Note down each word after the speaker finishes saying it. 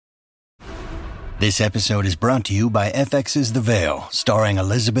This episode is brought to you by FX's The Veil, starring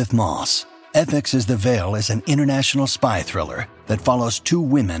Elizabeth Moss. FX's The Veil is an international spy thriller that follows two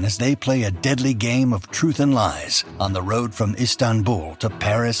women as they play a deadly game of truth and lies on the road from Istanbul to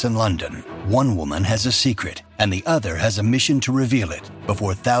Paris and London. One woman has a secret, and the other has a mission to reveal it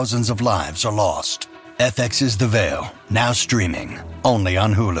before thousands of lives are lost. FX's The Veil, now streaming, only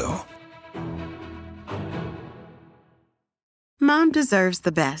on Hulu. Mom deserves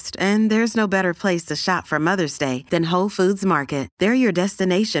the best, and there's no better place to shop for Mother's Day than Whole Foods Market. They're your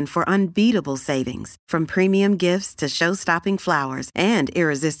destination for unbeatable savings, from premium gifts to show-stopping flowers and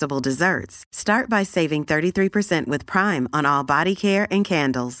irresistible desserts. Start by saving 33% with Prime on all body care and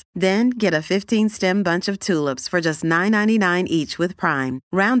candles. Then get a 15-stem bunch of tulips for just $9.99 each with Prime.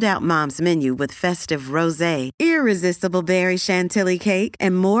 Round out Mom's menu with festive rosé, irresistible berry chantilly cake,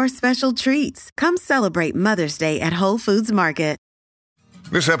 and more special treats. Come celebrate Mother's Day at Whole Foods Market.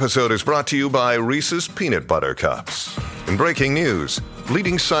 This episode is brought to you by Reese's Peanut Butter Cups. In breaking news,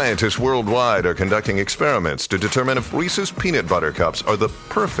 leading scientists worldwide are conducting experiments to determine if Reese's Peanut Butter Cups are the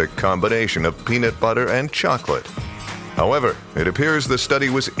perfect combination of peanut butter and chocolate. However, it appears the study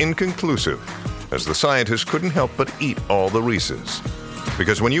was inconclusive, as the scientists couldn't help but eat all the Reese's.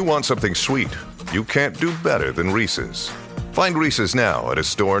 Because when you want something sweet, you can't do better than Reese's. Find Reese's now at a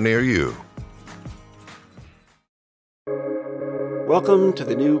store near you. Welcome to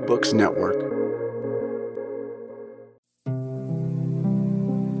the New Books Network.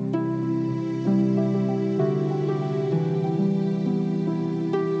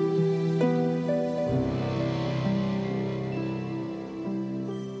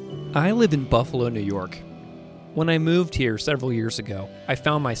 I live in Buffalo, New York. When I moved here several years ago, I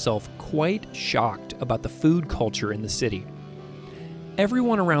found myself quite shocked about the food culture in the city.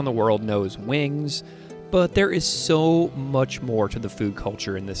 Everyone around the world knows wings, but there is so much more to the food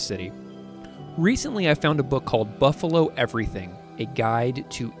culture in this city. Recently, I found a book called Buffalo Everything, a guide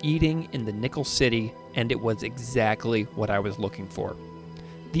to eating in the Nickel City, and it was exactly what I was looking for.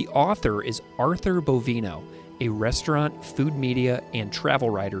 The author is Arthur Bovino, a restaurant, food media, and travel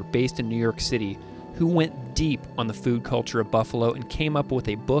writer based in New York City who went deep on the food culture of Buffalo and came up with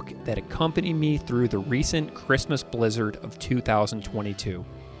a book that accompanied me through the recent Christmas blizzard of 2022.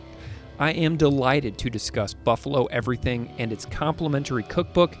 I am delighted to discuss Buffalo Everything and its complimentary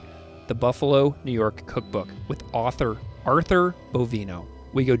cookbook, the Buffalo, New York Cookbook, with author Arthur Bovino.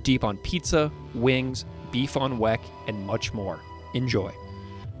 We go deep on pizza, wings, beef on weck, and much more. Enjoy.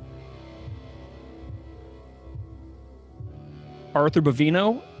 Arthur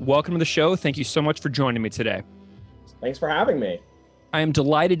Bovino, welcome to the show. Thank you so much for joining me today. Thanks for having me. I am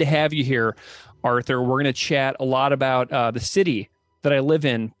delighted to have you here, Arthur. We're going to chat a lot about the city that I live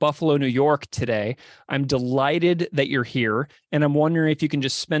in, Buffalo, New York, today. I'm delighted that you're here, and I'm wondering if you can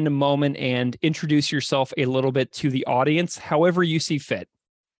just spend a moment and introduce yourself a little bit to the audience, however you see fit.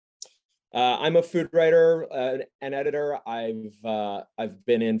 I'm a food writer, an editor. I've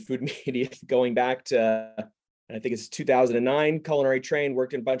been in food media going back to, I think it's 2009, culinary trained,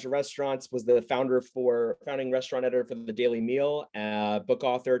 worked in a bunch of restaurants, was the founding restaurant editor for the Daily Meal, book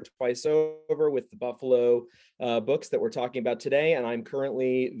author twice over with the Buffalo books that we're talking about today. And I'm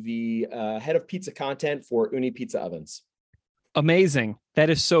currently the head of pizza content for Uni Pizza Ovens. Amazing. That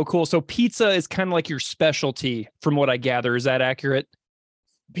is so cool. So pizza is kind of like your specialty from what I gather. Is that accurate?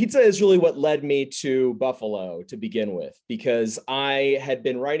 Pizza is really what led me to Buffalo to begin with, because I had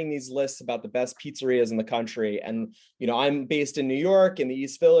been writing these lists about the best pizzerias in the country. And, I'm based in New York in the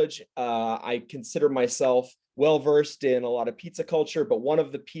East Village. I consider myself well-versed in a lot of pizza culture, but one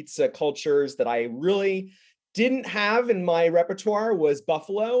of the pizza cultures that I really didn't have in my repertoire was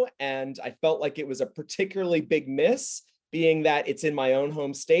Buffalo. And I felt like it was a particularly big miss, being that it's in my own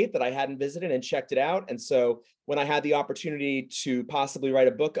home state that I hadn't visited and checked it out. And so when I had the opportunity to possibly write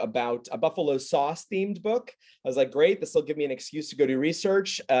a book about a buffalo sauce themed book, I was like, great, this will give me an excuse to go do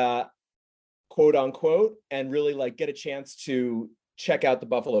research, quote unquote, and really get a chance to check out the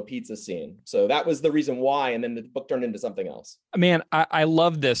Buffalo pizza scene. So that was the reason why. And then the book turned into something else. Man, I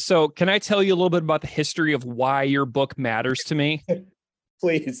love this. So can I tell you a little bit about the history of why your book matters to me?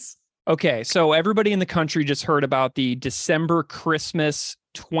 Please. Okay, so everybody in the country just heard about the December Christmas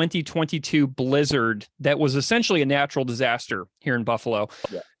 2022 blizzard that was essentially a natural disaster here in Buffalo.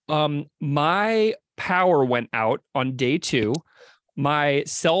 Yeah. My power went out on day 2. My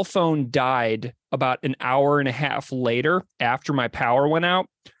cell phone died about an hour and a half later after my power went out.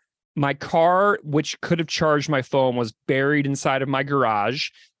 My car, which could have charged my phone, was buried inside of my garage.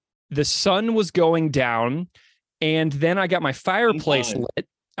 The sun was going down, and then I got my fireplace lit.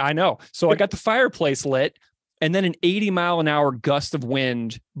 I know. So I got the fireplace lit. And then an 80-mile-an-hour gust of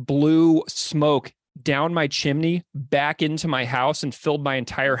wind blew smoke down my chimney back into my house and filled my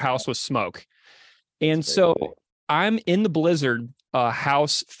entire house with smoke. And so I'm in the blizzard,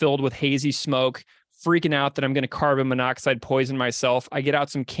 house filled with hazy smoke, freaking out that I'm going to carbon monoxide poison myself. I get out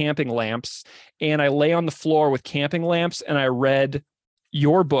some camping lamps and I lay on the floor with camping lamps and I read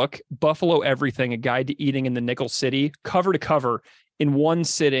your book, Buffalo Everything, A Guide to Eating in the Nickel City, cover to cover in one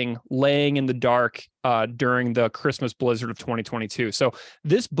sitting, laying in the dark during the Christmas blizzard of 2022. So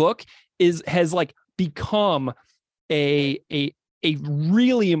this book has like become a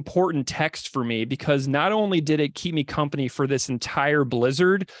really important text for me, because not only did it keep me company for this entire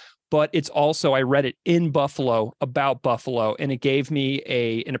blizzard, but it's also, I read it in Buffalo, about Buffalo, and it gave me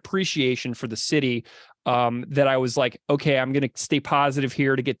an appreciation for the city that I was like, okay, I'm going to stay positive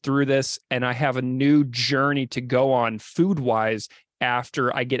here to get through this. And I have a new journey to go on food-wise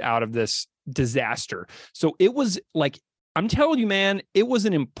after I get out of this disaster. So it was like, I'm telling you, man, it was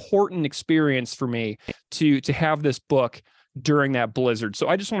an important experience for me to have this book during that blizzard. So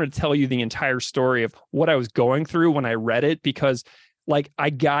I just wanted to tell you the entire story of what I was going through when I read it, because like I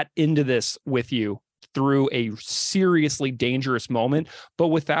got into this with you through a seriously dangerous moment, but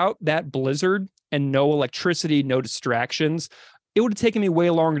without that blizzard and no electricity, no distractions, it would have taken me way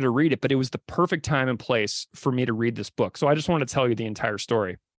longer to read it, but it was the perfect time and place for me to read this book. So I just wanted to tell you the entire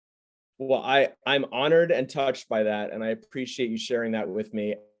story. Well, I'm honored and touched by that, and I appreciate you sharing that with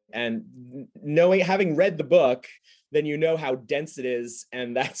me. And having read the book, then you know how dense it is,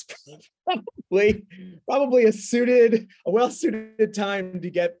 and that's probably a well-suited time to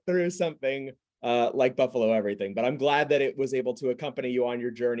get through something like Buffalo Everything. But I'm glad that it was able to accompany you on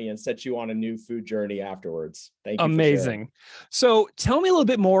your journey and set you on a new food journey afterwards. Thank you. Amazing. So tell me a little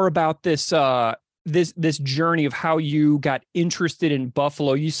bit more about this this journey of how you got interested in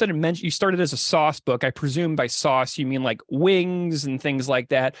Buffalo. You said you started as a sauce book. I presume by sauce you mean like wings and things like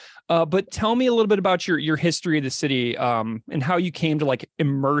that. But tell me a little bit about your history of the city and how you came to like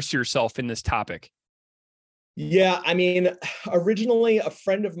immerse yourself in this topic. Yeah, I mean, originally a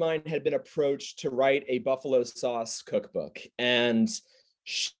friend of mine had been approached to write a buffalo sauce cookbook, and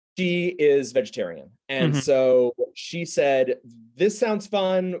she is vegetarian. And so she said, this sounds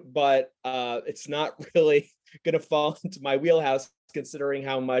fun, but it's not really going to fall into my wheelhouse, considering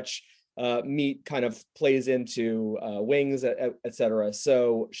how much meat kind of plays into wings, et cetera.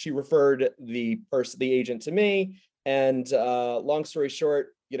 So she referred the agent to me. And long story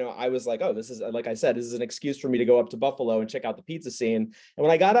short, I was like, oh, this is, like I said, this is an excuse for me to go up to Buffalo and check out the pizza scene. And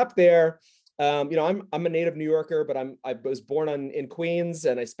when I got up there, I'm a native New Yorker, but I was born in Queens,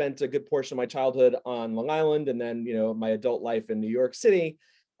 and I spent a good portion of my childhood on Long Island, and then my adult life in New York City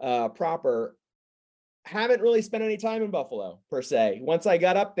proper. Haven't really spent any time in Buffalo per se. Once I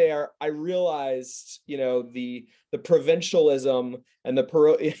got up there, I realized the provincialism and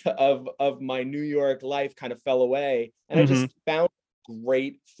of my New York life kind of fell away, and I just found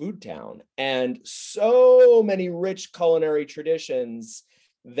great food town and so many rich culinary traditions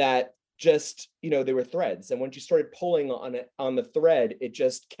that just they were threads, and once you started pulling on the thread, it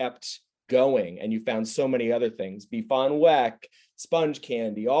just kept going, and you found so many other things: beef on weck, sponge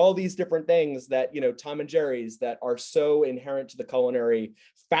candy, all these different things that Tom and Jerry's, that are so inherent to the culinary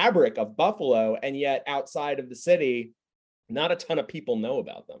fabric of Buffalo, and yet outside of the city not a ton of people know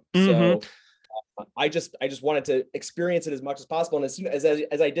about them. So I just wanted to experience it as much as possible. And as soon as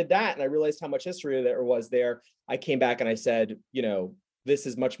I did that, and I realized how much history there was there, I came back and I said, this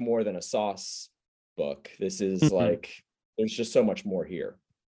is much more than a sauce book. This is like, there's just so much more here.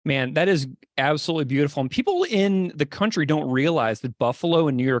 Man, that is absolutely beautiful. And people in the country don't realize that Buffalo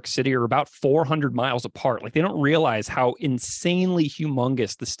and New York City are about 400 miles apart. Like, they don't realize how insanely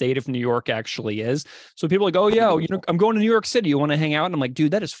humongous the state of New York actually is. So people are like, oh yeah, I'm going to New York City. You want to hang out? And I'm like,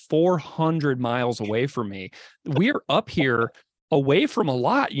 dude, that is 400 miles away from me. We're up here away from a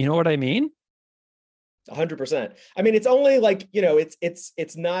lot. You know what I mean? 100%. I mean, it's only like,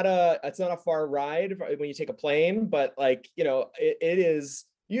 it's not a far ride when you take a plane, but like, it is.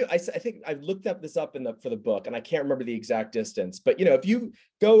 I think I looked this up for the book, and I can't remember the exact distance, but if you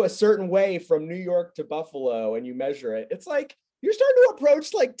go a certain way from New York to Buffalo and you measure it, it's like you're starting to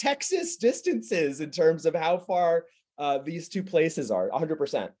approach like Texas distances in terms of how far these two places are.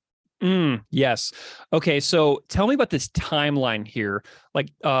 100%. Yes. Okay. So tell me about this timeline here.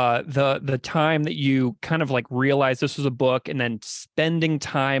 Like the time that you kind of like realized this was a book, and then spending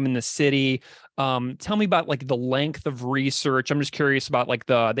time in the city. Tell me about like the length of research. I'm just curious about like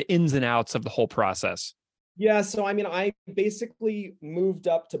the ins and outs of the whole process. Yeah. So, I mean, I basically moved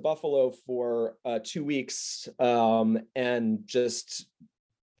up to Buffalo for 2 weeks and just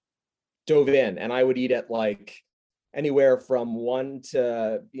dove in, and I would eat at like anywhere from 1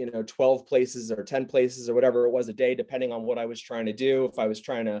 to 12 places or 10 places or whatever it was a day, depending on what I was trying to do. If I was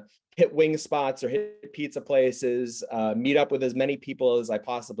trying to hit wing spots or hit pizza places, meet up with as many people as I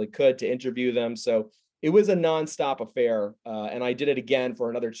possibly could to interview them. So it was a nonstop affair, and I did it again for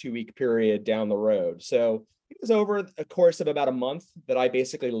another 2-week period down the road. So it was over a course of about a month that I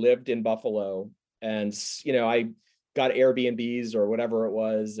basically lived in Buffalo, and I got Airbnbs or whatever it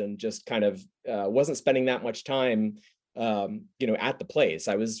was, and just kind of wasn't spending that much time, at the place.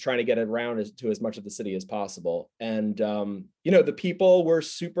 I was trying to get around to as much of the city as possible. And, the people were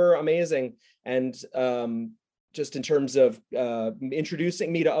super amazing. And just in terms of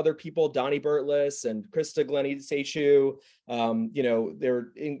introducing me to other people, Donnie Burtless and Krista Glennie Sechu,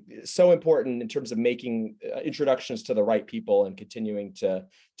 they're so important in terms of making introductions to the right people and continuing to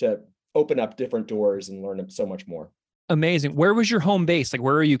open up different doors and learn so much more. Amazing. Where was your home base? Like,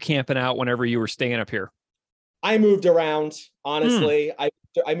 where are you camping out whenever you were staying up here? I moved around, honestly.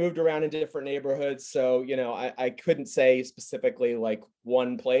 I moved around in different neighborhoods. So, I couldn't say specifically like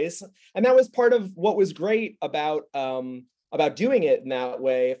one place. And that was part of what was great about doing it in that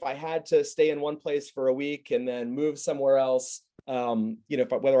way. If I had to stay in one place for a week and then move somewhere else,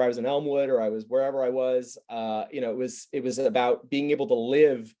 whether I was in Elmwood or I was wherever I was, it was about being able to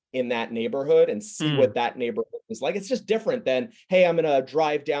live in that neighborhood and see what that neighborhood was like. It's just different than, hey, I'm going to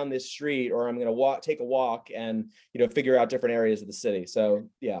drive down this street, or I'm going to take a walk and, figure out different areas of the city. So,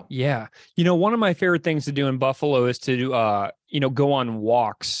 yeah. Yeah. One of my favorite things to do in Buffalo is to go on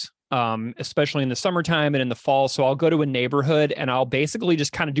walks. Especially in the summertime and in the fall. So I'll go to a neighborhood and I'll basically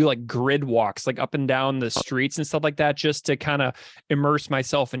just kind of do like grid walks, like up and down the streets and stuff like that, just to kind of immerse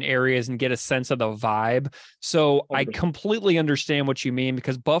myself in areas and get a sense of the vibe. So I completely understand what you mean,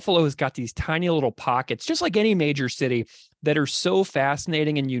 because Buffalo has got these tiny little pockets, just like any major city, that are so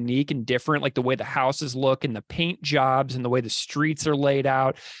fascinating and unique and different, like the way the houses look and the paint jobs and the way the streets are laid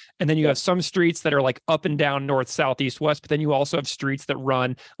out. And then you have some streets that are like up and down, north, south, east, west. But then you also have streets that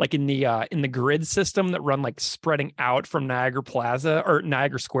run like in the grid system that run like spreading out from Niagara Plaza or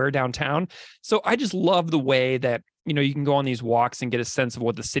Niagara Square downtown. So I just love the way that, you can go on these walks and get a sense of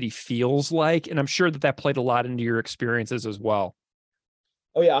what the city feels like. And I'm sure that played a lot into your experiences as well.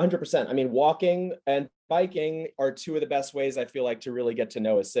 Oh yeah, 100%. I mean, walking and biking are two of the best ways I feel like to really get to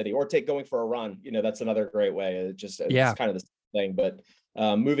know a city, or going for a run. That's another great way. It's kind of the same thing, but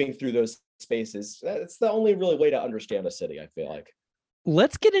moving through those spaces, it's the only really way to understand a city, I feel like.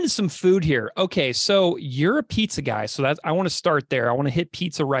 Let's get into some food here. Okay, so you're a pizza guy, so I want to start there. I want to hit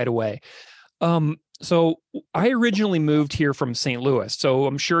pizza right away. So I originally moved here from St. Louis. So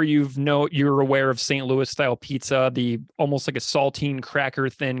I'm sure you're aware of St. Louis style pizza, the almost like a saltine cracker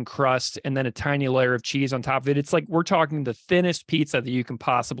thin crust, and then a tiny layer of cheese on top of it. It's like we're talking the thinnest pizza that you can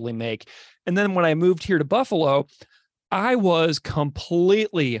possibly make. And then when I moved here to Buffalo, I was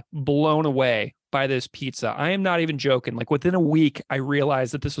completely blown away by this pizza. I am not even joking. Like within a week, I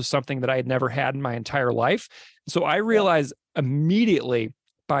realized that this was something that I had never had in my entire life. So I realized immediately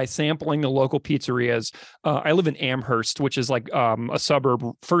by sampling the local pizzerias. I live in Amherst, which is like a suburb,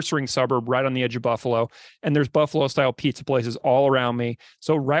 first ring suburb right on the edge of Buffalo. And there's Buffalo style pizza places all around me.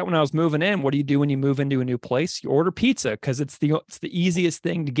 So right when I was moving in, what do you do when you move into a new place? You order pizza because it's the easiest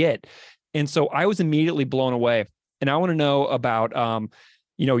thing to get. And so I was immediately blown away. And I want to know about,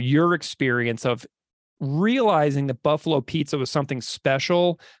 your experience of realizing that Buffalo pizza was something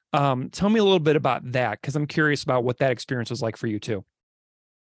special. Tell me a little bit about that, because I'm curious about what that experience was like for you too.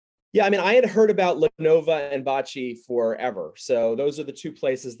 Yeah, I mean, I had heard about La Nova and Baci forever. So those are the two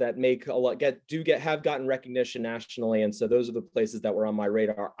places that make a lot have gotten recognition nationally. And so those are the places that were on my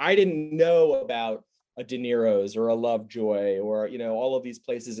radar. I didn't know about a De Niro's or a Lovejoy or, all of these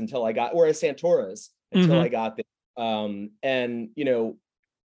places until I got, or a Santora's until I got there.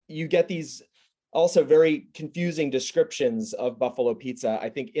 You get these also very confusing descriptions of Buffalo pizza. I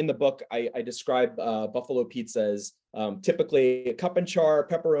think in the book, I describe Buffalo pizza as typically a cup and char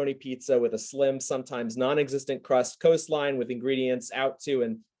pepperoni pizza with a slim, sometimes non-existent crust, coastline with ingredients out to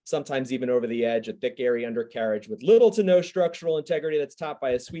and sometimes even over the edge, a thick, airy undercarriage with little to no structural integrity that's topped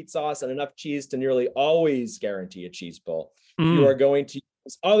by a sweet sauce and enough cheese to nearly always guarantee a cheese pull. If you are going to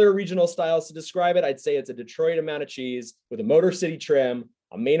use other regional styles to describe it, I'd say it's a Detroit amount of cheese with a Motor City trim,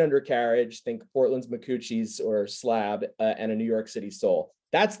 a main undercarriage, think Portland's Macucci's or Slab, and a New York City sole.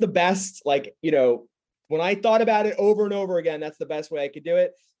 That's the best, When I thought about it over and over again, that's the best way I could do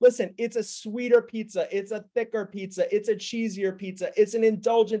it. Listen, it's a sweeter pizza. It's a thicker pizza. It's a cheesier pizza. It's an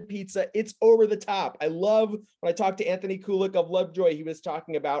indulgent pizza. It's over the top. I love when I talked to Anthony Kulik of Lovejoy, he was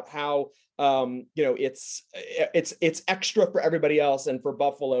talking about how, it's extra for everybody else. And for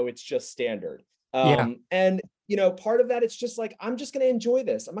Buffalo, it's just standard. And part of that, it's just like, I'm just going to enjoy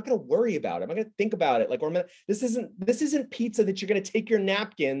this. I'm not going to worry about it. I'm not going to think about it. Like, this isn't pizza that you're going to take your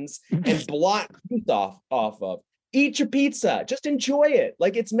napkins and blot tooth off of. Eat your pizza, just enjoy it.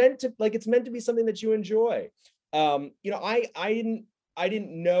 Like it's meant to be something that you enjoy. I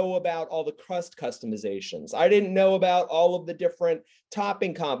didn't know about all the crust customizations. I didn't know about all of the different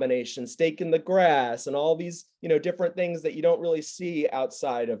topping combinations, steak in the grass, and all these, different things that you don't really see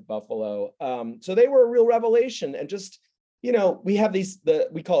outside of Buffalo. So they were a real revelation. And just, we have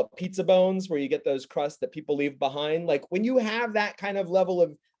we call it pizza bones, where you get those crusts that people leave behind. Like when you have that kind of level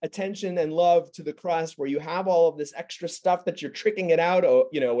of attention and love to the crust, where you have all of this extra stuff that you're tricking it out,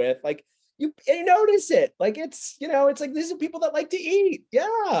 with, like, you notice it. Like it's like these are people that like to eat.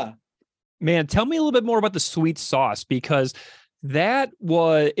 Yeah. Man, tell me a little bit more about the sweet sauce, because that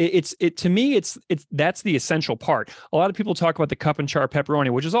was to me, that's the essential part. A lot of people talk about the cup and char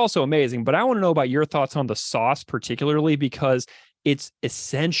pepperoni, which is also amazing, but I want to know about your thoughts on the sauce, particularly because it's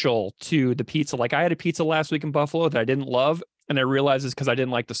essential to the pizza. Like I had a pizza last week in Buffalo that I didn't love, and I realized it's because I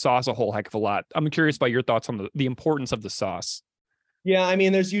didn't like the sauce a whole heck of a lot. I'm curious about your thoughts on the importance of the sauce. Yeah, I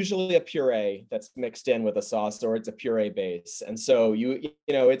mean, there's usually a puree that's mixed in with a sauce, or it's a puree base. And so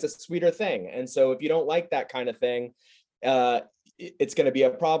it's a sweeter thing. And so if you don't like that kind of thing, it's going to be a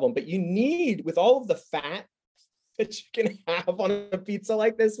problem. But you need, with all of the fat that you can have on a pizza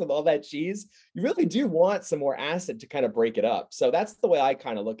like this, with all that cheese, you really do want some more acid to kind of break it up. So that's the way I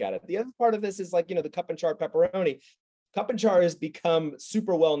kind of look at it. The other part of this is like, the cup and char pepperoni. Cup and char has become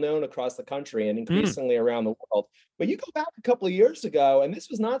super well known across the country and increasingly around the world. But you go back a couple of years ago, and this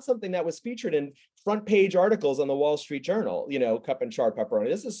was not something that was featured in front page articles on the Wall Street Journal, cup and char pepperoni.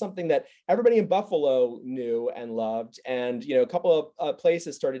 This is something that everybody in Buffalo knew and loved. And, a couple of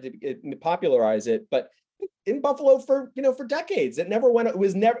places started to popularize it. But in Buffalo for decades, it never went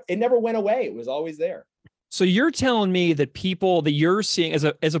away. It was always there. So you're telling me that people that you're seeing as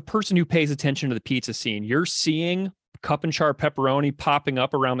a person who pays attention to the pizza scene, you're seeing cup and char pepperoni popping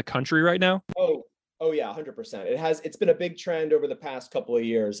up around the country right now? Oh yeah, 100%. It's been a big trend over the past couple of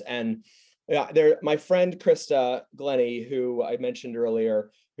years. And my friend Krista Glenny, who I mentioned earlier,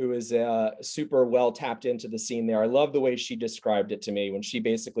 who is super well tapped into the scene there. I love the way she described it to me when she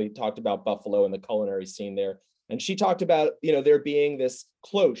basically talked about Buffalo and the culinary scene there. And she talked about, there being this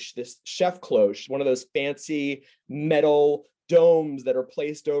cloche, this chef cloche, one of those fancy metal domes that are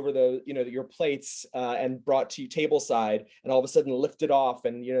placed over your plates and brought to you tableside, and all of a sudden lifted off,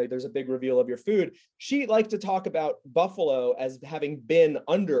 and there's a big reveal of your food. She liked to talk about Buffalo as having been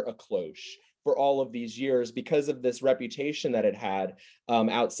under a cloche for all of these years because of this reputation that it had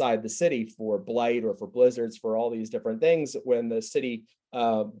outside the city for blight or for blizzards, for all these different things. When the city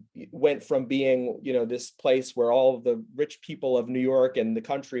went from being, this place where all of the rich people of New York and the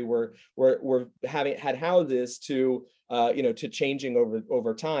country were had houses to changing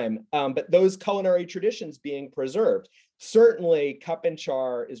over time. But those culinary traditions being preserved. Certainly Cup and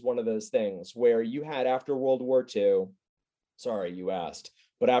Char is one of those things where you had, after World War II, sorry, you asked,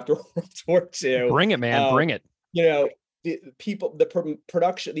 but after World War II, bring it, man, bring it. The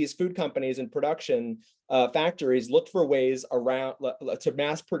production, these food companies and production factories looked for ways around to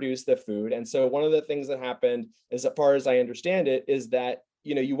mass produce the food. And so one of the things that happened, as far as I understand it, is that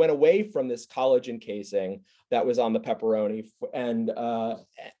you went away from this collagen casing that was on the pepperoni, and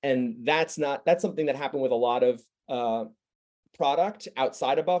that's something that happened with a lot of product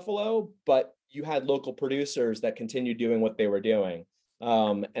outside of Buffalo, but you had local producers that continued doing what they were doing,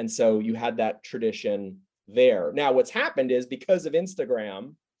 and so you had that tradition there. Now, what's happened is, because of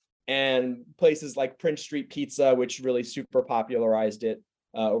Instagram and places like Prince Street Pizza, which really super popularized it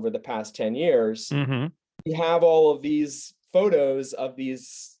over the past 10 years, you have all of these photos of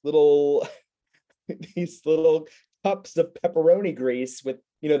these little cups of pepperoni grease with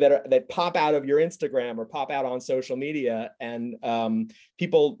that pop out of your Instagram or pop out on social media, and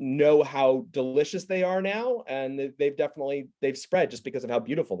people know how delicious they are now, and they've spread just because of how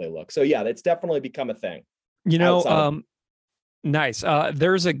beautiful they look. So yeah, it's definitely become a thing. Nice.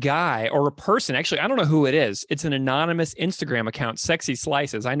 There's a guy or a person, actually, I don't know who it is. It's an anonymous Instagram account, Sexy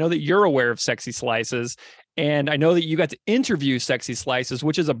Slices. I know that you're aware of Sexy Slices, and I know that you got to interview Sexy Slices,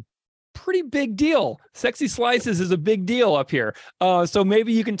 which is a pretty big deal. Sexy Slices is a big deal up here. So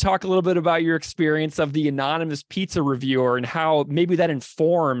maybe you can talk a little bit about your experience of the anonymous pizza reviewer and how maybe that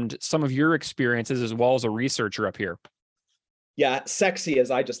informed some of your experiences as well as a researcher up here. Yeah, sexy, as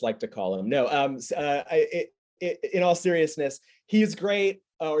I just like to call him. No, in all seriousness, he's great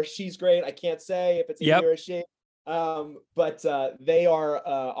or she's great. I can't say if it's a he or a she. But they are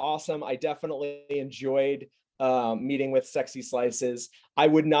awesome. I definitely enjoyed meeting with Sexy Slices. I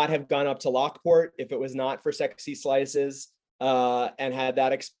would not have gone up to Lockport if it was not for Sexy Slices and had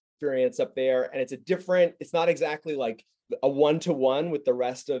that experience up there. And it's not exactly like a one-to-one with the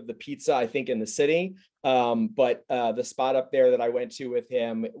rest of the pizza, I think, in the city. But the spot up there that I went to with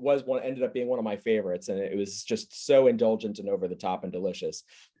him ended up being one of my favorites. And it was just so indulgent and over the top and delicious.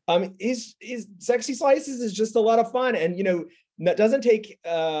 His Sexy Slices is just a lot of fun, and doesn't take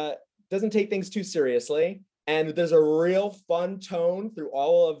things too seriously. And there's a real fun tone through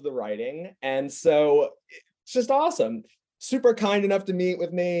all of the writing, and so it's just awesome. Super kind enough to meet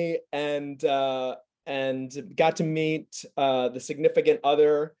with me, and got to meet the significant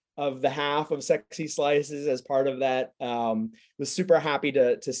other of the half of Sexy Slices as part of that. Was super happy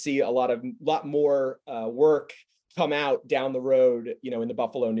to see a lot more work come out down the road, in the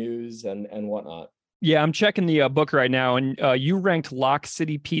Buffalo News and whatnot. Yeah, I'm checking the book right now, and you ranked Lock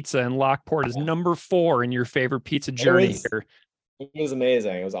City Pizza in Lockport as number 4 in your favorite pizza journey here. It was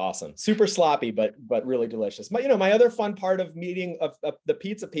amazing. It was awesome. Super sloppy, but really delicious. My other fun part of meeting of the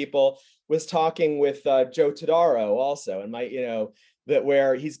pizza people was talking with Joe Todaro also, and that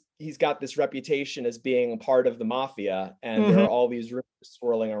where he's got this reputation as being a part of the mafia, and there are all these rumors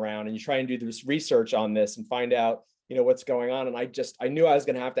swirling around, and you try and do this research on this and find out what's going on. And I knew I was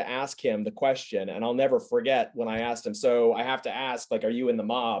going to have to ask him the question, and I'll never forget when I asked him, so I have to ask, like, are you in the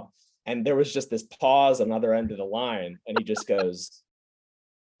mob? And there was just this pause on the other end of the line, and he just goes,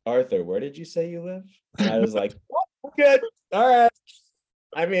 Arthur, where did you say you live? And I was like, oh, good, all right.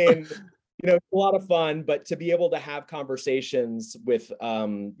 I mean, a lot of fun, but to be able to have conversations with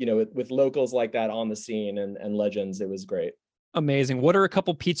with locals like that on the scene and legends, it was great. Amazing. What are a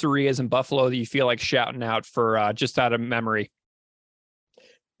couple pizzerias in Buffalo that you feel like shouting out for just out of memory?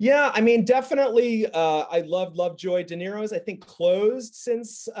 Yeah, I mean, definitely. I loved Lovejoy. De Niro's, I think, closed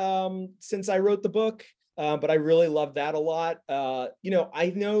since I wrote the book, but I really love that a lot.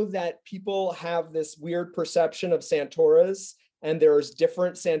 I know that people have this weird perception of Santora's, and there's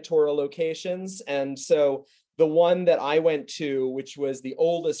different Santora locations, and so the one that I went to, which was the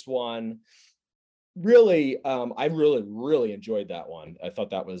oldest one, I really enjoyed that one. I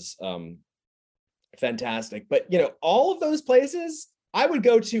thought that was fantastic. But all of those places, I would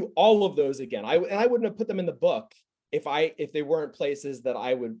go to all of those again. I wouldn't have put them in the book if they weren't places that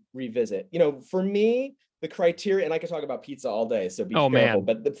I would revisit. For me, the criteria, and I could talk about pizza all day, so be careful.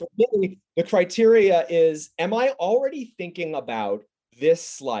 But for me, the criteria is: am I already thinking about this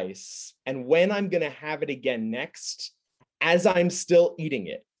slice and when I'm going to have it again next, as I'm still eating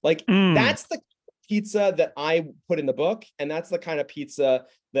it? Like that's the pizza that I put in the book, and that's the kind of pizza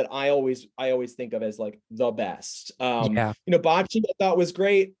that I always think of as like the best. Bocce I thought was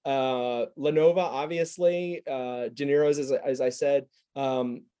great. La Nova, obviously, De Niro's, as I said.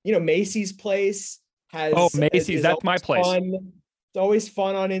 Macy's place has Macy's, that's my place. Fun. It's always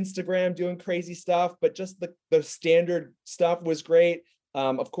fun on Instagram doing crazy stuff, but just the standard stuff was great.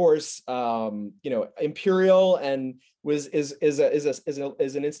 Of course, Imperial and is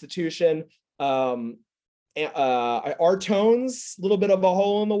an institution. Artone's a little bit of a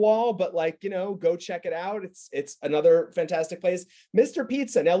hole in the wall, but go check it out. It's another fantastic place. Mr.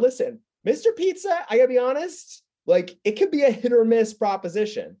 Pizza. Now listen, Mr. Pizza, I gotta be honest, like, it could be a hit or miss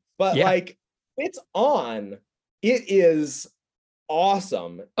proposition, but it's on. It is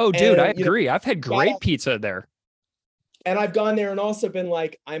awesome. Oh, dude, I agree. I've had great pizza there. And I've gone there and also been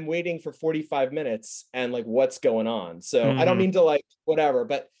like, I'm waiting for 45 minutes and like, what's going on? So I don't mean to like whatever,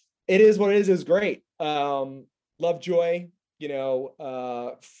 but it is what it is. It was great. Lovejoy,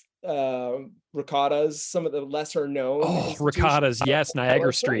 Ricotta's, some of the lesser known. Oh, Ricotta's, yes,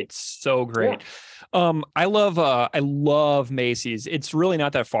 Niagara Street, so great. Yeah. I love Macy's. It's really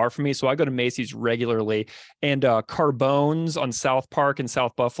not that far from me, so I go to Macy's regularly. And Carbone's on South Park in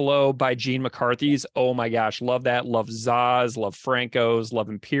South Buffalo by Gene McCarthy's. Oh my gosh, love that. Love Zaz, love Franco's, love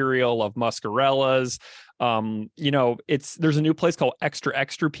Imperial, love Muscarella's. There's a new place called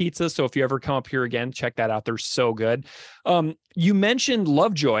Extra Pizza. So if you ever come up here again, check that out. They're so good. You mentioned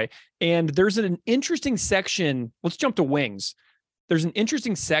Lovejoy, and there's an interesting section. Let's jump to wings. There's an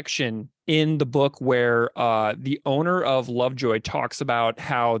interesting section in the book where the owner of Lovejoy talks about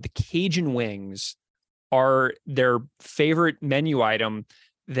how the Cajun wings are their favorite menu item.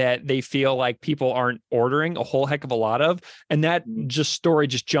 that they feel like people aren't ordering a whole heck of a lot of. And that story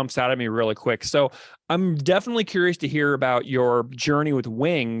just jumps out at me really quick. So I'm definitely curious to hear about your journey with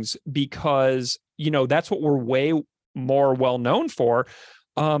wings, because, that's what we're way more well known for.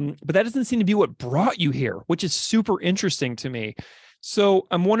 But that doesn't seem to be what brought you here, which is super interesting to me. So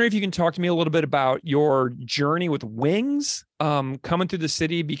I'm wondering if you can talk to me a little bit about your journey with wings, coming through the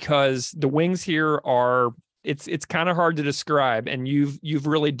city, because the wings here are, it's kind of hard to describe, and you've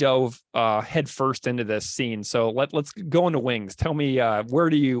really dove headfirst into this scene. So let's go into wings. Tell me, where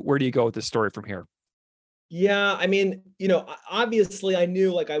do you go with this story from here? Yeah, I mean, obviously I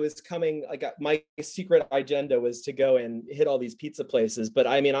knew like I was coming, like my secret agenda was to go and hit all these pizza places. But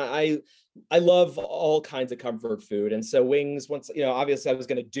I mean, I love all kinds of comfort food. And so wings, once, obviously I was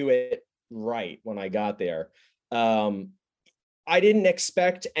going to do it right when I got there. I didn't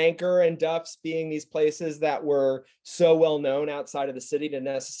expect Anchor and Duff's, being these places that were so well known outside of the city, to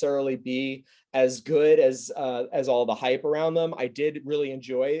necessarily be as good as all the hype around them. I did really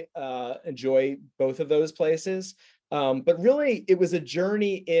enjoy both of those places, but really it was a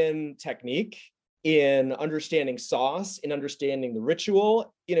journey in technique, in understanding sauce, in understanding the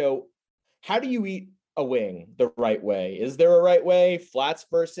ritual. How do you eat a wing the right way? Is there a right way? Flats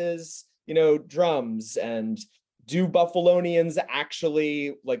versus drums, and do Buffalonians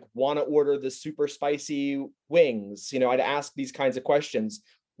actually like want to order the super spicy wings? I'd ask these kinds of questions.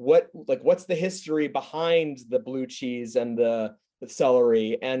 What's the history behind the blue cheese and the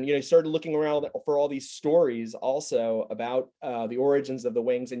celery? And started looking around for all these stories also about the origins of the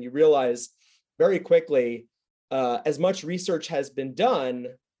wings, and you realize very quickly, as much research has been done,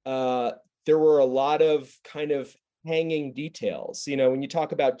 there were a lot of kind of hanging details. When you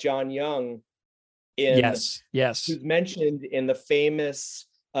talk about John Young, yes, who's mentioned in the famous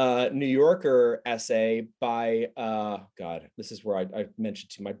New Yorker essay by God, this is where I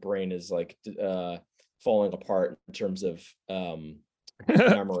mentioned to, my brain is like falling apart in terms of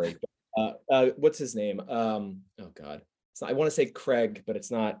memory. What's his name? Oh God, it's not, I want to say Craig, but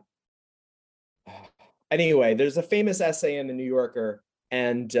it's not. Anyway, there's a famous essay in the New Yorker,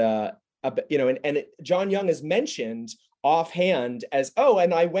 and John Young is mentioned offhand as,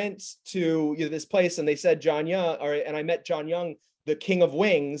 and I went to this place and they said John Young, and I met John Young, the king of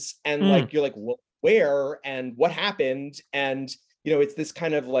wings, and like you're like, well, where and what happened? And it's this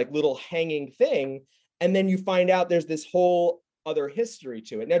kind of like little hanging thing, and then you find out there's this whole other history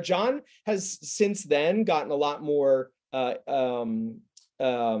to it. Now John has since then gotten a lot more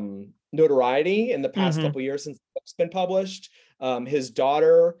notoriety in the past couple of years since the book's been published. His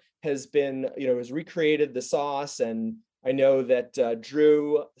daughter has been, has recreated the sauce, and I know that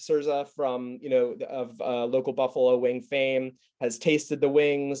Drew Cerza from, of local Buffalo wing fame has tasted the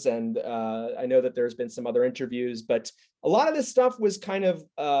wings, and I know that there's been some other interviews, but a lot of this stuff was kind of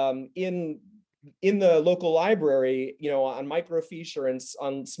in the local library, on microfiche or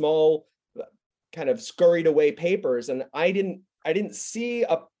on small kind of scurried away papers, and I didn't see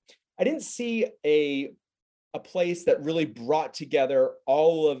a place that really brought together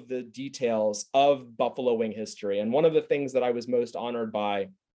all of the details of Buffalo wing history. And one of the things that I was most honored by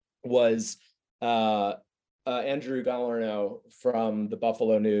was Andrew Gallarno from the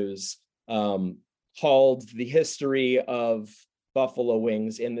Buffalo News called the history of Buffalo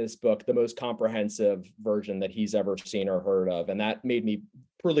wings in this book the most comprehensive version that he's ever seen or heard of. And that made me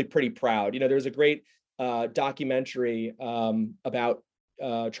really pretty proud. There's a great documentary about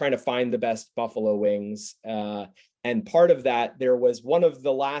trying to find the best Buffalo wings. And part of that, there was one of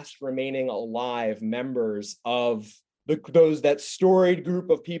the last remaining alive members of that storied group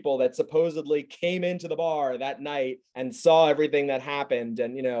of people that supposedly came into the bar that night and saw everything that happened.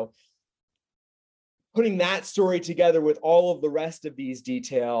 And, putting that story together with all of the rest of these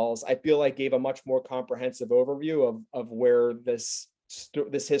details, I feel like gave a much more comprehensive overview of where this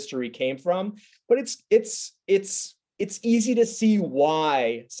history came from. But it's easy to see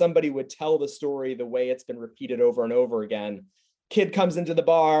why somebody would tell the story the way it's been repeated over and over again. Kid comes into the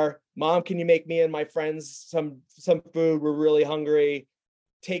bar, Mom, can you make me and my friends some food? We're really hungry.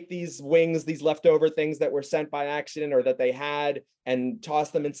 Take these wings, these leftover things that were sent by accident or that they had, and toss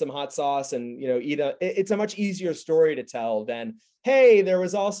them in some hot sauce and, eat it's a much easier story to tell than, hey, there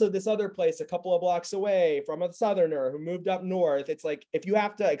was also this other place a couple of blocks away from a Southerner who moved up north. It's like, if you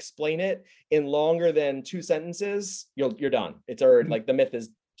have to explain it in longer than 2 sentences, you're done. It's already like the myth is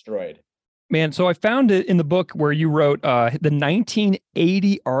destroyed. Man, so I found it in the book where you wrote the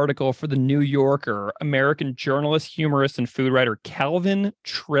 1980 article for the New Yorker. American journalist, humorist, and food writer Calvin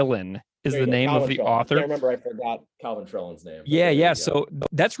Trillin is There the you go, name of Calvin the Trillin. I author. can't remember. I forgot Calvin Trillin's name. Yeah, there yeah. you go. So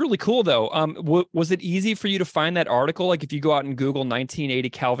that's really cool, though. Was it easy for you to find that article? Like, if you go out and Google 1980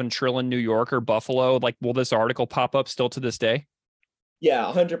 Calvin Trillin, New Yorker, Buffalo, like, will this article pop up still to this day?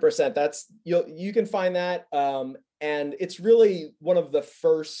 Yeah, 100%. That's you can find that, and it's really one of the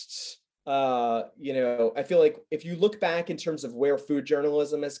first. I feel like if you look back in terms of where food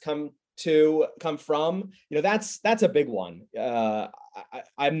journalism has come from, that's a big one.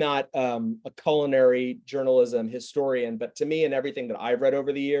 I'm not a culinary journalism historian, but to me and everything that I've read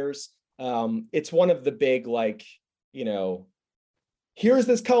over the years, it's one of the big, like, here's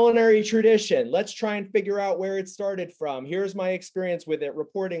this culinary tradition. Let's try and figure out where it started from. Here's my experience with it,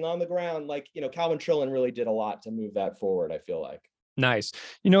 reporting on the ground. Like, Calvin Trillin really did a lot to move that forward, I feel like. Nice.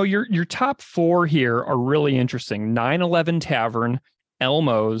 Your top 4 here are really interesting. 911 Tavern,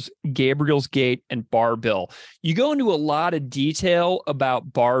 Elmo's, Gabriel's Gate, and Bar Bill. You go into a lot of detail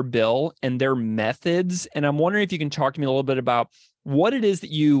about Bar Bill and their methods, and I'm wondering if you can talk to me a little bit about what it is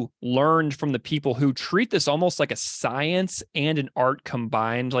that you learned from the people who treat this almost like a science and an art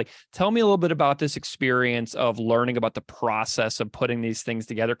combined. Like, tell me a little bit about this experience of learning about the process of putting these things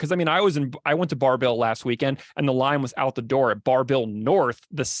together. Because I went to Bar Bill last weekend, and the line was out the door at Bar Bill North,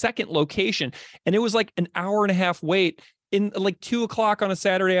 the second location, and it was like an hour and a half wait in like 2:00 on a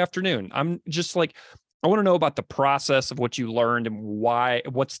Saturday afternoon. I'm just like, I want to know about the process of what you learned and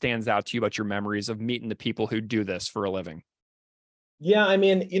what stands out to you about your memories of meeting the people who do this for a living. Yeah, I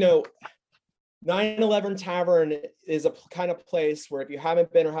mean, 911 Tavern is a kind of place where if you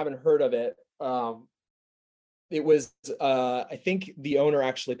haven't been or haven't heard of it, it was, I think the owner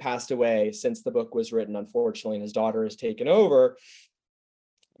actually passed away since the book was written, unfortunately, and his daughter has taken over.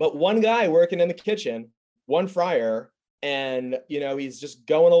 But one guy working in the kitchen, one fryer, and, he's just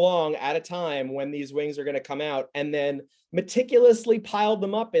going along at a time when these wings are going to come out, and then meticulously piled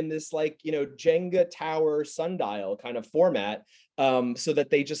them up in this, like, Jenga tower sundial kind of format, so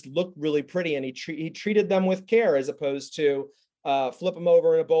that they just look really pretty. And he treated them with care, as opposed to flip them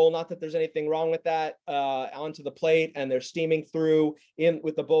over in a bowl. Not that there's anything wrong with that, onto the plate, and they're steaming through in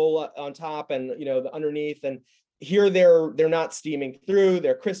with the bowl on top and, the underneath. And here they're not steaming through.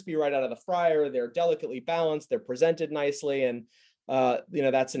 They're crispy right out of the fryer. They're delicately balanced. They're presented nicely. And,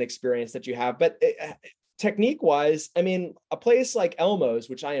 that's an experience that you have. But technique wise, I mean, a place like Elmo's,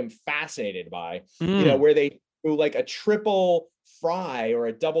 which I am fascinated by, where they do like a triple fry or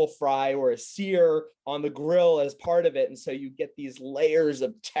a double fry or a sear on the grill as part of it. And so you get these layers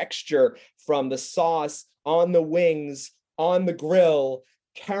of texture from the sauce on the wings, on the grill,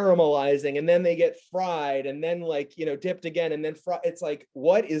 caramelizing, and then they get fried and then, like, dipped again and then fried. It's like,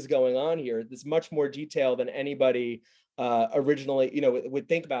 what is going on here? There's much more detail than anybody originally, would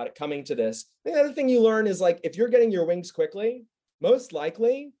think about it coming to this. The other thing you learn is, like, if you're getting your wings quickly, most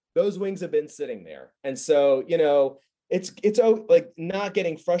likely those wings have been sitting there. And so, it's like not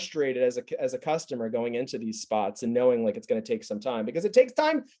getting frustrated as a customer going into these spots and knowing, like, it's going to take some time, because it takes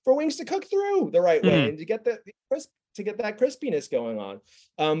time for wings to cook through the right way and to get that crispiness going on.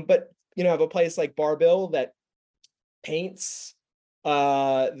 But have a place like Bar Bill that paints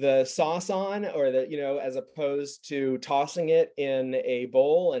the sauce on, or as opposed to tossing it in a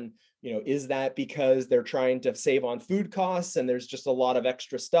bowl. And is that because they're trying to save on food costs and there's just a lot of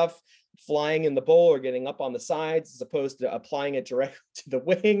extra stuff flying in the bowl or getting up on the sides, as opposed to applying it directly to the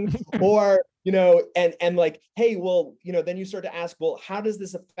wing? Or and like, hey, well, then you start to ask, well, how does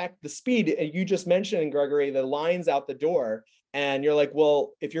this affect the speed? And you just mentioned, Gregory, the lines out the door. And you're like,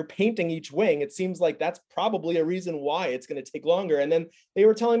 well, if you're painting each wing, it seems like that's probably a reason why it's going to take longer. And then they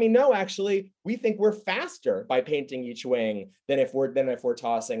were telling me, no, actually, we think we're faster by painting each wing than if we're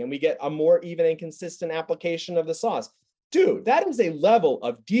tossing, and we get a more even and consistent application of the sauce. Dude, that is a level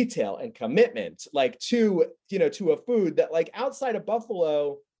of detail and commitment, like, to a food that, like, outside of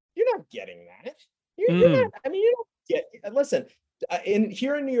Buffalo, you're not getting that. You're not, I mean, you don't get. Listen.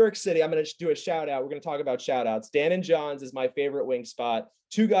 Here in New York City, I'm going to do a shout out. We're going to talk about shout outs. Dan and John's is my favorite wing spot.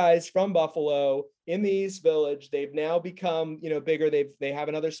 2 guys from Buffalo in the East Village. They've now become, bigger. They have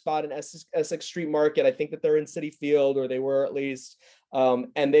another spot in Essex Street Market. I think that they're in City Field, or they were at least.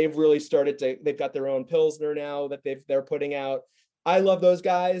 And they've really they've got their own Pilsner now that they're putting out. I love those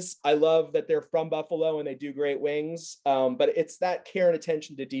guys. I love that they're from Buffalo and they do great wings. But it's that care and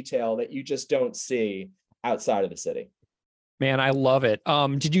attention to detail that you just don't see outside of the city. Man, I love it.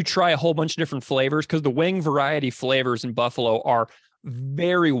 Did you try a whole bunch of different flavors? Because the wing variety flavors in Buffalo are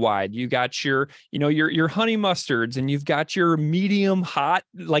very wide. You got your honey mustards, and you've got your medium hot,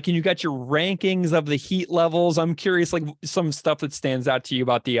 and you got your rankings of the heat levels. I'm curious, like, some stuff that stands out to you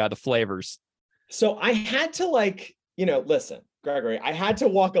about the flavors. So I had to, listen, Gregory, I had to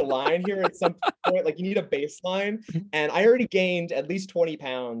walk a line here at some point. Like, you need a baseline, and I already gained at least 20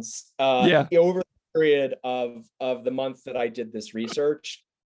 pounds over the period of the month that I did this research.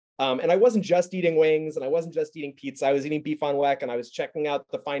 And I wasn't just eating wings, and I wasn't just eating pizza. I was eating beef on weck, and I was checking out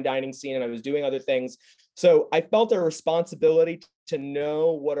the fine dining scene, and I was doing other things. So I felt a responsibility to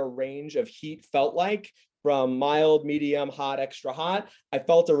know what a range of heat felt like, from mild, medium, hot, extra hot. I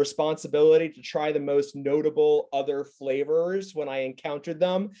felt a responsibility to try the most notable other flavors when I encountered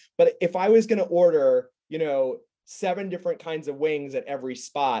them. But if I was going to order, 7 different kinds of wings at every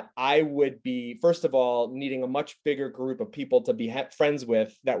spot, I would be, first of all, needing a much bigger group of people to be friends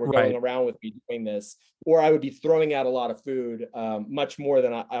with that were going around with me doing this, or I would be throwing out a lot of food, much more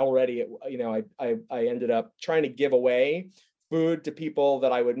than I already, I ended up trying to give away food to people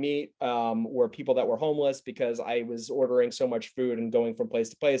that I would meet, or people that were homeless, because I was ordering so much food and going from place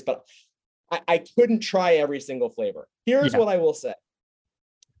to place. But I couldn't try every single flavor. Here's what I will say.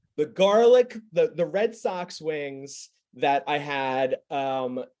 The garlic, the Red Sox wings that I had,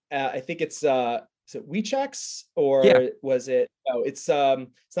 I think it's is it Weechex, or was it? Oh, it's not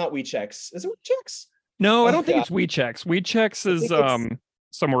Weechex. Is it Weechex? No, I don't think it's Weechex. Weechex is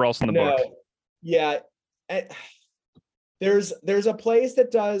somewhere else in the book. Yeah. There's a place that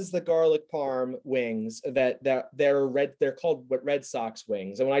does the garlic parm wings that they're called Red Sox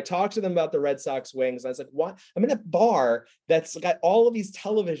wings. And when I talked to them about the Red Sox wings, I was like, what? I'm in a bar that's got all of these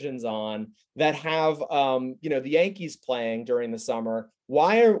televisions on that have the Yankees playing during the summer.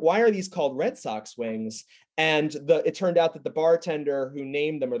 Why are these called Red Sox wings? And it turned out that the bartender who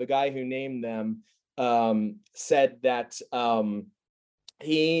named them, or the guy who named them, said that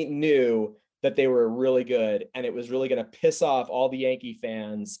he knew that they were really good, and it was really going to piss off all the Yankee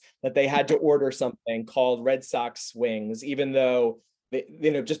fans that they had to order something called Red Sox wings, even though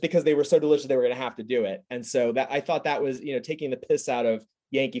just because they were so delicious, they were going to have to do it. And so that, I thought that was, taking the piss out of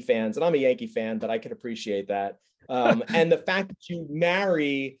Yankee fans, and I'm a Yankee fan, but I could appreciate that. And the fact that you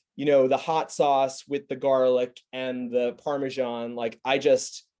marry, the hot sauce with the garlic and the Parmesan,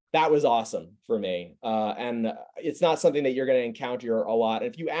 that was awesome for me. And it's not something that you're going to encounter a lot. And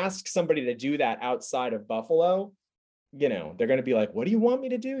if you ask somebody to do that outside of Buffalo, they're going to be like, what do you want me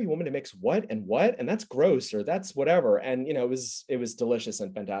to do? You want me to mix what? And that's gross, or that's whatever. And, it was delicious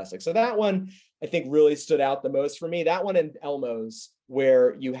and fantastic. So that one, I think, really stood out the most for me. That one in Elmo's,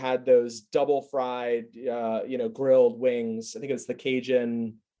 where you had those double fried, grilled wings. I think it was the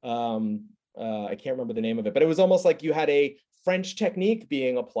Cajun, I can't remember the name of it, but it was almost like you had a French technique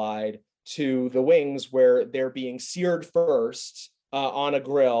being applied to the wings, where they're being seared first on a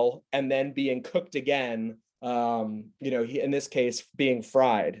grill and then being cooked again, in this case being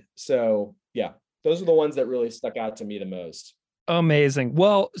fried. So yeah, those are the ones that really stuck out to me the most. Amazing.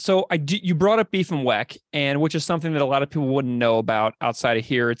 Well, so you brought up beef and weck, and which is something that a lot of people wouldn't know about outside of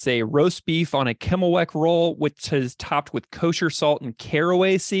here. It's a roast beef on a Kemmelweck roll, which is topped with kosher salt and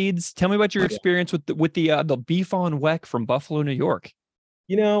caraway seeds. Tell me about your experience with the beef on weck from Buffalo, New York.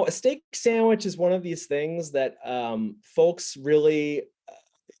 A steak sandwich is one of these things that folks really,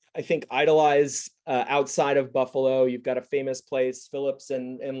 I think, idolize outside of Buffalo. You've got a famous place, Phillips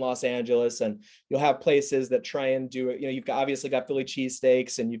in Los Angeles, and you'll have places that try and do it. You've obviously got Philly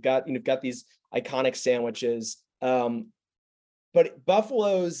cheesesteaks, and you've got these iconic sandwiches. But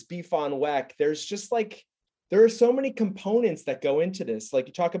Buffalo's beef on weck, there are so many components that go into this. Like,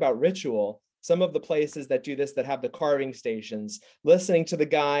 you talk about ritual. Some of the places that do this, that have the carving stations, listening to the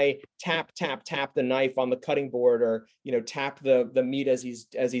guy tap the knife on the cutting board, or tap the meat as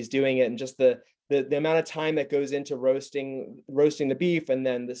he's doing it, and just the amount of time that goes into roasting the beef, and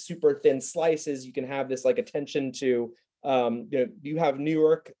then the super thin slices. You can have this attention to you have New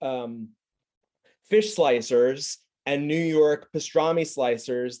York fish slicers and New York pastrami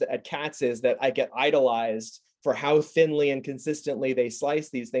slicers at Katz's that I get idolized for how thinly and consistently they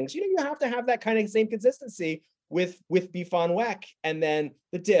slice these things. You have to have that kind of same consistency with beef on weck, and then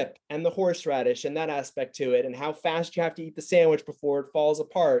the dip and the horseradish and that aspect to it, and how fast you have to eat the sandwich before it falls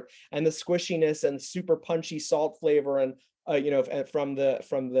apart, and the squishiness and super punchy salt flavor, and from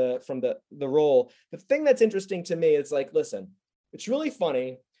the roll. The thing that's interesting to me is, listen, it's really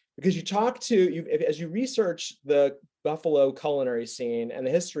funny, because as you research the Buffalo culinary scene and the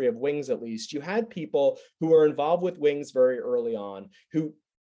history of wings, at least, you had people who were involved with wings very early on, who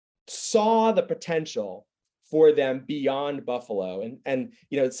saw the potential for them beyond Buffalo. And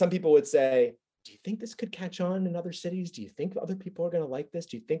some people would say, do you think this could catch on in other cities? Do you think other people are going to like this?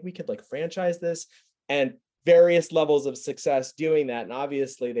 Do you think we could franchise this? And various levels of success doing that. And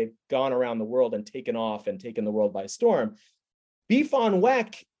obviously they've gone around the world and taken off and taken the world by storm. Beef on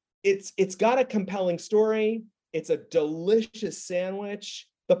weck, it's got a compelling story. It's a delicious sandwich.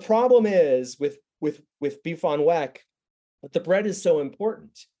 The problem is with beef on weck, but the bread is so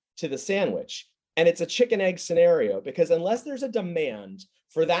important to the sandwich. And it's a chicken egg scenario, because unless there's a demand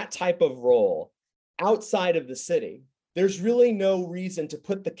for that type of roll outside of the city, there's really no reason to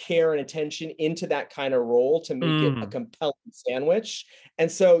put the care and attention into that kind of roll to make it a compelling sandwich. And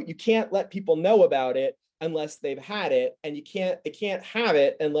so you can't let people know about it unless they've had it, and they can't have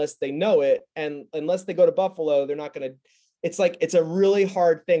it unless they know it. And unless they go to Buffalo, they're not going to, it's a really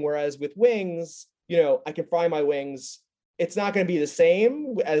hard thing. Whereas with wings, I can fry my wings. It's not going to be the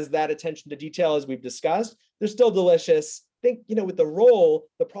same as that attention to detail as we've discussed. They're still delicious. I think, with the roll,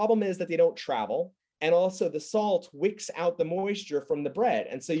 the problem is that they don't travel. And also the salt wicks out the moisture from the bread.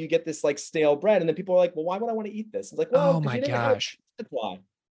 And so you get this like stale bread. And then people are like, well, why would I want to eat this? It's like, well, oh my gosh. That's why.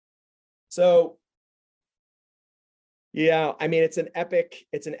 So yeah, I mean, it's an epic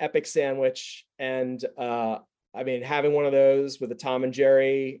sandwich. And having one of those with a Tom and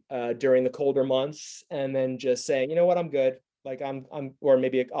Jerry during the colder months, and then just saying, you know what, I'm good. Like or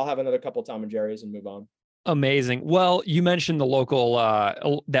maybe I'll have another couple Tom and Jerry's and move on. Amazing. Well, you mentioned the local,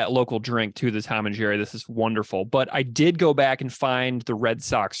 that local drink too, the Tom and Jerry. This is wonderful. But I did go back and find the Red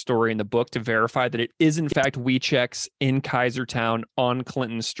Sox story in the book to verify that it is in fact Wheatchex in Kaisertown on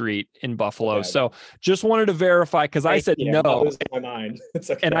Clinton Street in Buffalo. Okay. So just wanted to verify, because I said no. That was in my mind. It's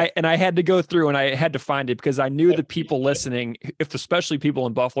okay. And I had to go through and I had to find it, because I knew the people listening, especially people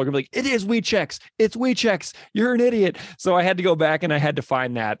in Buffalo, are gonna be like, it is Wheatchex. It's Wheatchex. You're an idiot. So I had to go back and I had to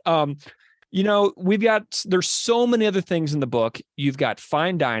find that. There's so many other things in the book. You've got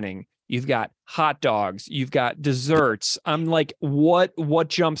fine dining, you've got hot dogs, you've got desserts. I'm like, what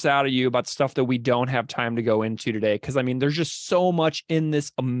jumps out at you about stuff that we don't have time to go into today? Because I mean, there's just so much in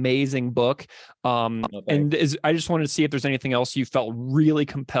this amazing book. I just wanted to see if there's anything else you felt really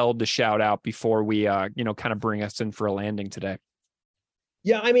compelled to shout out before we, kind of bring us in for a landing today.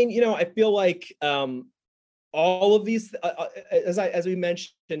 Yeah, I mean, I feel like all of these, as we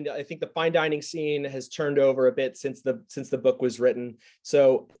mentioned, I think the fine dining scene has turned over a bit since the book was written.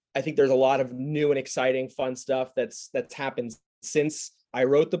 So I think there's a lot of new and exciting, fun stuff that's happened since I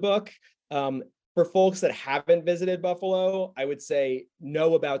wrote the book. For folks that haven't visited Buffalo, I would say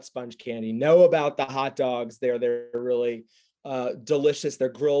know about Sponge Candy, know about the hot dogs. They're really delicious. They're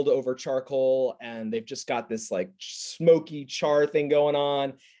grilled over charcoal, and they've just got this like smoky char thing going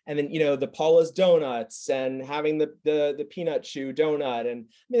on. And then, the Paula's donuts, and having the peanut chew donut. And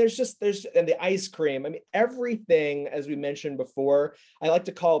I mean, and the ice cream. I mean, everything, as we mentioned before, I like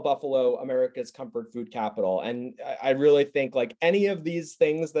to call Buffalo America's comfort food capital. And I really think like any of these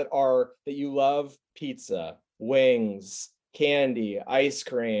things that you love, pizza, wings, candy, ice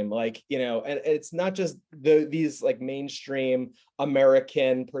cream, and it's not just these like mainstream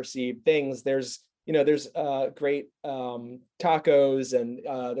American perceived things. There's great tacos, and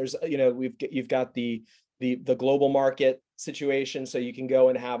you've got the global market situation, so you can go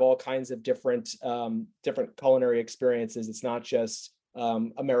and have all kinds of different culinary experiences. It's not just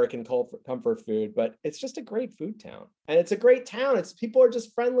American comfort food, but it's just a great food town, and it's a great town. People are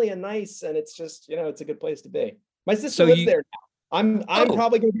just friendly and nice, and it's just it's a good place to be. My sister lives there now. I'm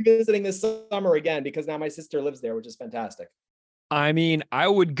probably going to be visiting this summer again, because now my sister lives there, which is fantastic. I mean, I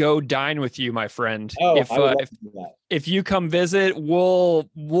would go dine with you, my friend. Oh, I would love to do that. If you come visit, we'll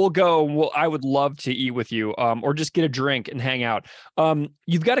go. I would love to eat with you, or just get a drink and hang out.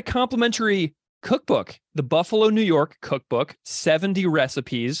 You've got a complimentary cookbook, the Buffalo, New York cookbook, 70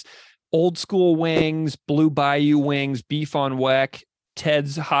 recipes, old school wings, Blue Bayou wings, beef on weck,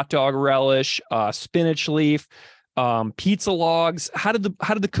 Ted's hot dog relish, spinach leaf, pizza logs. How did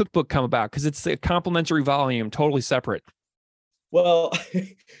the cookbook come about? Because it's a complimentary volume, totally separate. Well,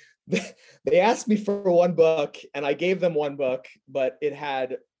 they asked me for one book, and I gave them one book, but it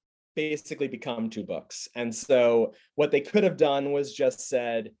had basically become two books. And so what they could have done was just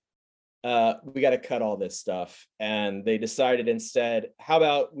said, we got to cut all this stuff. And they decided instead, how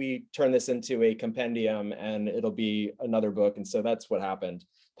about we turn this into a compendium and it'll be another book. And so that's what happened.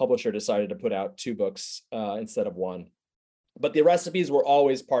 Publisher decided to put out two books instead of one. But the recipes were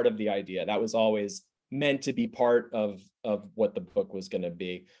always part of the idea. That was always meant to be part of what the book was going to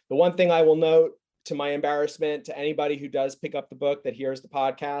be. The one thing I will note, to my embarrassment, to anybody who does pick up the book that hears the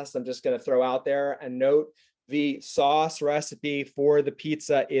podcast, I'm just going to throw out there and note the sauce recipe for the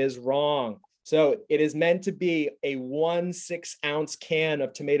pizza is wrong. So it is meant to be a 1 6-ounce can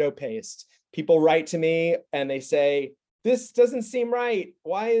of tomato paste. People write to me and they say, this doesn't seem right.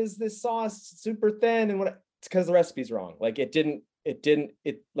 Why is this sauce super thin? And it's because the recipe's wrong. Like it didn't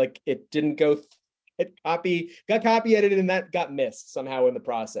go got copy edited, and that got missed somehow in the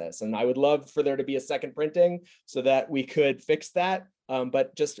process. And I would love for there to be a second printing so that we could fix that.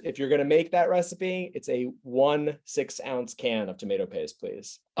 But just if you're going to make that recipe, it's a 1 6-ounce can of tomato paste,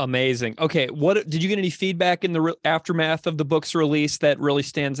 please. Amazing. Okay. What did you get any feedback in the aftermath of the book's release that really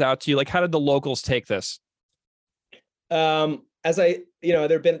stands out to you? Like, how did the locals take this? As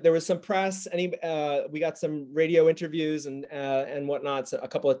there was some press, we got some radio interviews and whatnot. So a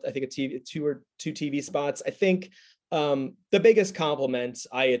couple of, I think two TV spots. I think the biggest compliment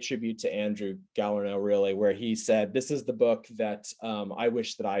I attribute to Andrew Gallerno, really, where he said, "This is the book that I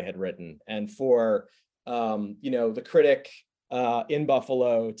wish that I had written." And for the critic in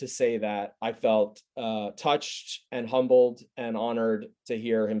Buffalo to say that, I felt touched and humbled and honored to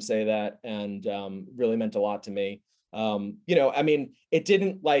hear him say that, and really meant a lot to me. It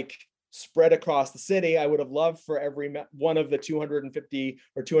didn't spread across the city. I would have loved for every one of the 250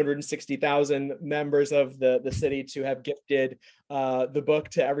 or 260,000 members of the city to have gifted the book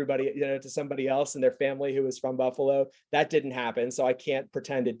to everybody, to somebody else in their family who was from Buffalo. That didn't happen, so I can't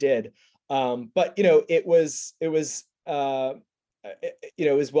pretend it did. But it was well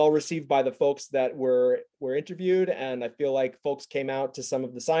received by the folks that were interviewed, and I feel like folks came out to some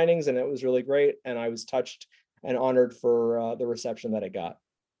of the signings, and it was really great. And I was touched and honored for the reception that it got.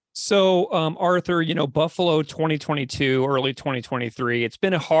 So, Arthur, Buffalo 2022, early 2023, it's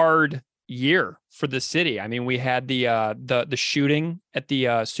been a hard year for the city. I mean, we had the shooting at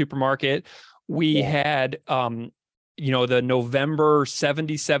the supermarket. We had, the November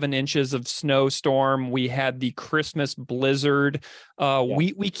 77 inches of snowstorm. We had the Christmas blizzard.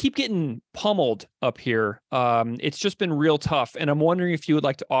 We keep getting pummeled up here. It's just been real tough. And I'm wondering if you would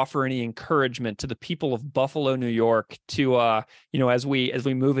like to offer any encouragement to the people of Buffalo, New York, to as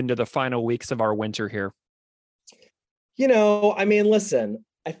we move into the final weeks of our winter here. Listen,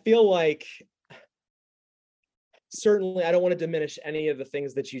 I feel like certainly I don't want to diminish any of the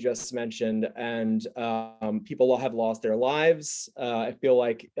things that you just mentioned, and people have lost their lives. I feel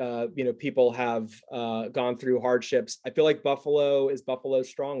like people have gone through hardships. I feel like Buffalo is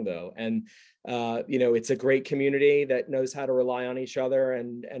strong, though, and it's a great community that knows how to rely on each other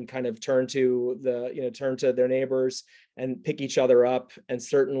and kind of turn to their neighbors and pick each other up. And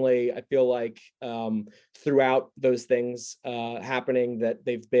certainly I feel like throughout those things happening, that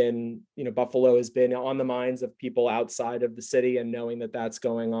they've been, Buffalo has been on the minds of people outside of the city, and knowing that that's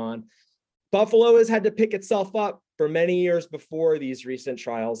going on. Buffalo has had to pick itself up for many years before these recent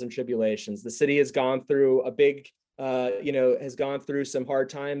trials and tribulations. The city has gone through a big has gone through some hard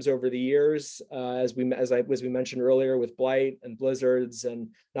times over the years, as we mentioned earlier, with blight and blizzards, and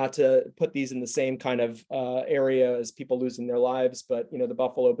not to put these in the same kind of area as people losing their lives, but the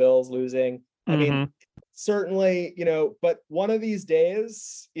Buffalo Bills losing. I mean, certainly, but one of these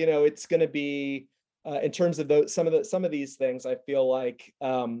days, it's going to be in terms of some of these things. I feel like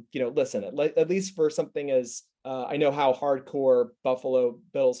listen, at least for something as I know how hardcore Buffalo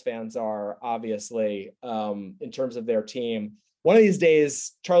Bills fans are, obviously, in terms of their team. One of these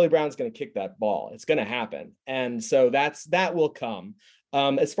days, Charlie Brown's going to kick that ball. It's going to happen. And so that will come.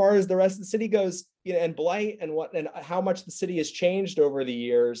 As far as the rest of the city goes, and blight and how much the city has changed over the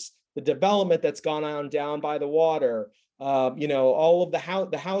years, the development that's gone on down by the water, all of how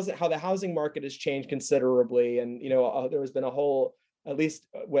the housing market has changed considerably. And, there has been a whole, at least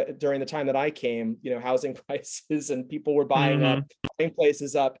during the time that I came, housing prices, and people were buying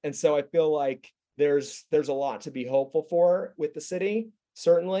places up. And so I feel like there's a lot to be hopeful for with the city,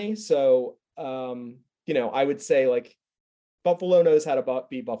 certainly. So, I would say Buffalo knows how to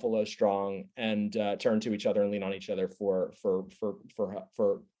be Buffalo strong, and turn to each other and lean on each other for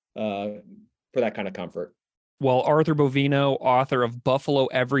that kind of comfort. Well, Arthur Bovino, author of Buffalo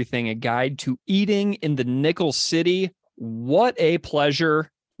Everything, a guide to eating in the Nickel City. What a pleasure.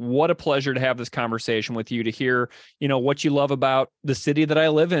 What a pleasure to have this conversation with you, to hear, what you love about the city that I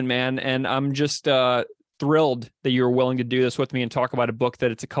live in, man. And I'm just thrilled that you're willing to do this with me and talk about a book that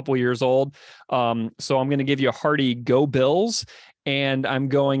it's a couple years old. So I'm going to give you a hearty go Bills, and I'm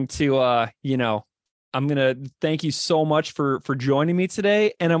going to, I'm going to thank you so much for joining me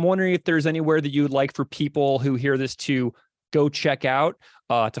today. And I'm wondering if there's anywhere that you would like for people who hear this to go check out,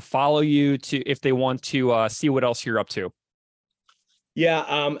 to follow you, if they want to see what else you're up to. Yeah,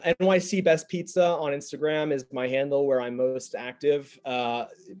 NYC Best Pizza on Instagram is my handle where I'm most active.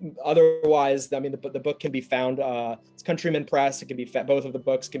 Otherwise, I mean, the book can be found. It's Countryman Press. It can be both of the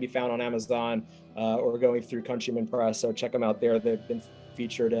books can be found on Amazon or going through Countryman Press. So check them out there. They've been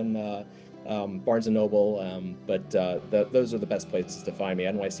featured in Barnes and Noble, but those are the best places to find me.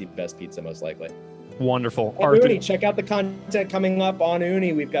 NYC Best Pizza, most likely. Wonderful. And Arthur, Uni, check out the content coming up on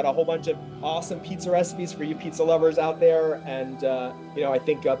Uni. We've got a whole bunch of awesome pizza recipes for you pizza lovers out there. And, I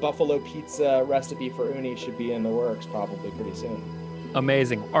think a buffalo pizza recipe for Uni should be in the works probably pretty soon.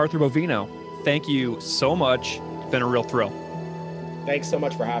 amazing. Arthur Bovino, thank you so much. It's been a real thrill. Thanks so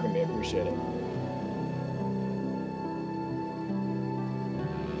much for having me. I appreciate it.